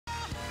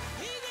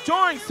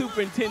Join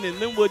Superintendent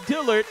Linwood,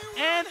 Dillard,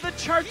 and the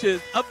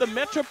churches of the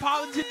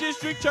Metropolitan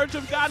District Church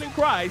of God in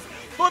Christ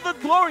for the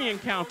Glory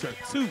Encounter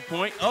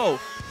 2.0,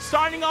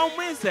 starting on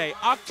Wednesday,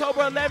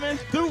 October 11th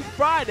through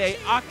Friday,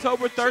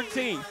 October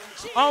 13th.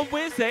 On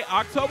Wednesday,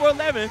 October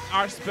 11th,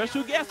 our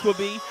special guest will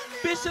be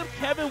Bishop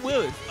Kevin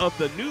Willis of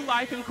the New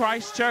Life in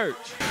Christ Church.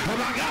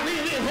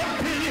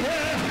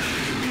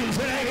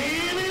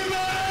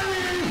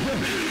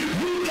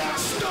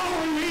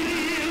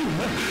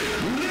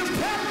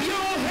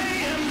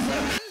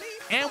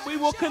 And we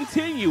will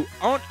continue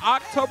on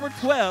October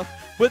 12th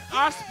with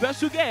our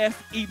special guest,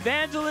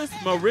 Evangelist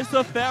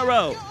Marissa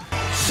Farrow.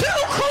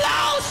 Too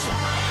close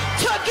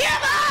to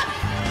give up,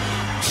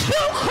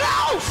 too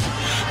close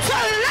to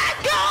let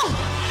go,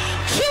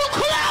 too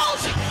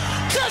close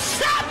to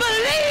stop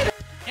believing.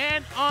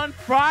 And on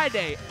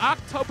Friday,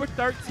 October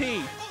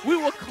 13th, we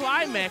will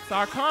climax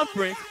our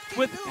conference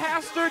with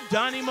Pastor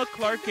Donnie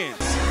McClurkin.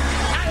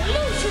 I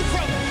loose you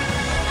from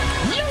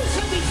it. You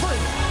shall be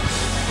free.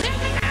 In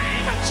the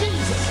name of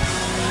Jesus,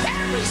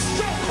 every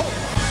stronghold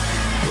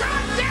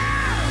brought down.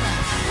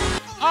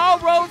 All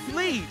roads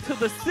lead to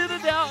the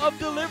Citadel of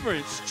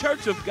Deliverance,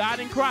 Church of God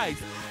in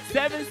Christ,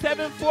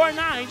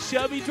 7749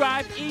 Shelby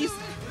Drive East,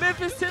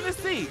 Memphis,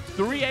 Tennessee,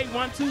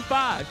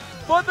 38125,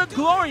 for the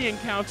Glory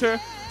Encounter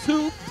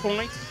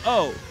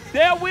 2.0.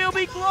 There will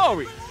be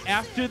glory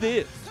after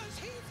this.